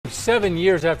7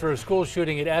 years after a school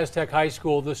shooting at Aztec High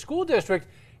School, the school district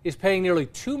is paying nearly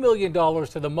 $2 million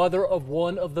to the mother of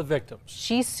one of the victims.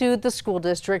 She sued the school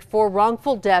district for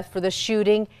wrongful death for the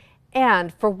shooting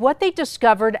and for what they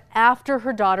discovered after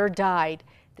her daughter died,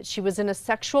 that she was in a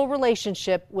sexual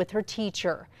relationship with her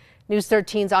teacher. News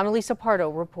 13's Annalisa Pardo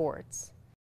reports.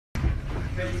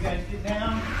 Okay, you guys get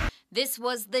down. This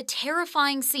was the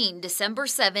terrifying scene December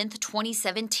 7th,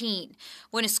 2017,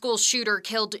 when a school shooter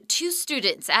killed 2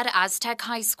 students at Aztec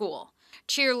High School.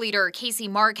 Cheerleader Casey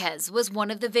Marquez was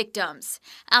one of the victims.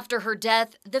 After her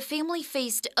death, the family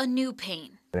faced a new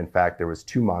pain. In fact, there was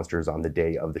 2 monsters on the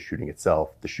day of the shooting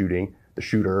itself, the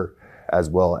shooter, as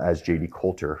well as J.D.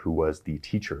 Coulter, who was the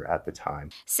teacher at the time.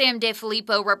 Sam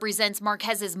DeFilippo represents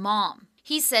Marquez's mom.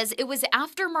 He says it was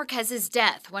after Marquez's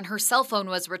death, when her cell phone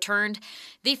was returned,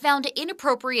 they found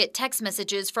inappropriate text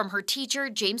messages from her teacher,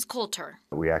 James Coulter.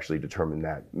 We actually determined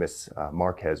that Miss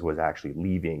Marquez was actually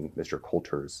leaving Mr.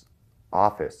 Coulter's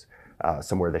office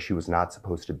somewhere that she was not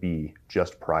supposed to be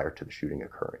just prior to the shooting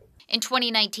occurring. In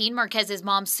 2019, Marquez's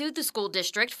mom sued the school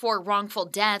district for wrongful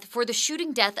death for the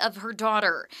shooting death of her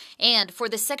daughter and for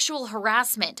the sexual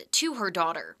harassment to her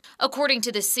daughter. According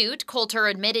to the suit, Coulter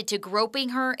admitted to groping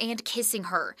her and kissing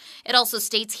her. It also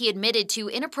states he admitted to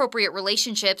inappropriate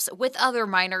relationships with other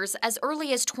minors as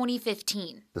early as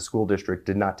 2015. The school district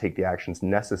did not take the actions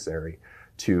necessary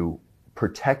to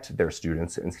protect their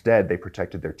students. Instead, they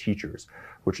protected their teachers,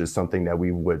 which is something that we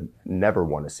would never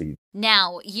want to see.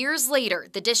 Now, years later,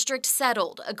 the district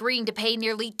settled, agreeing to pay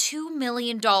nearly $2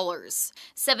 million,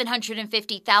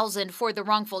 $750,000 for the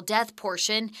wrongful death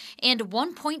portion, and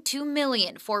 $1.2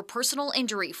 million for personal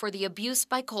injury for the abuse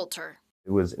by Coulter.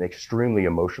 It was an extremely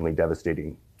emotionally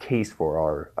devastating case for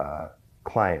our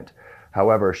client.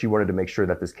 However, she wanted to make sure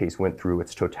that this case went through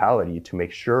its totality to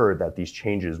make sure that these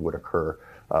changes would occur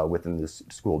within this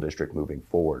school district moving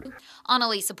forward.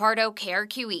 Annalisa Pardo,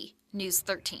 KRQE, News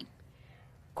 13.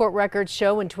 Court records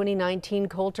show in 2019,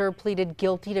 Coulter pleaded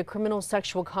guilty to criminal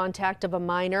sexual contact of a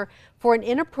minor for an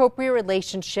inappropriate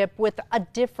relationship with a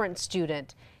different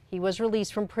student. He was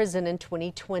released from prison in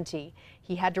 2020.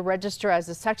 He had to register as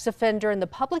a sex offender, and the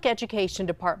public education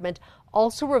department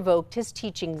also revoked his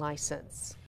teaching license.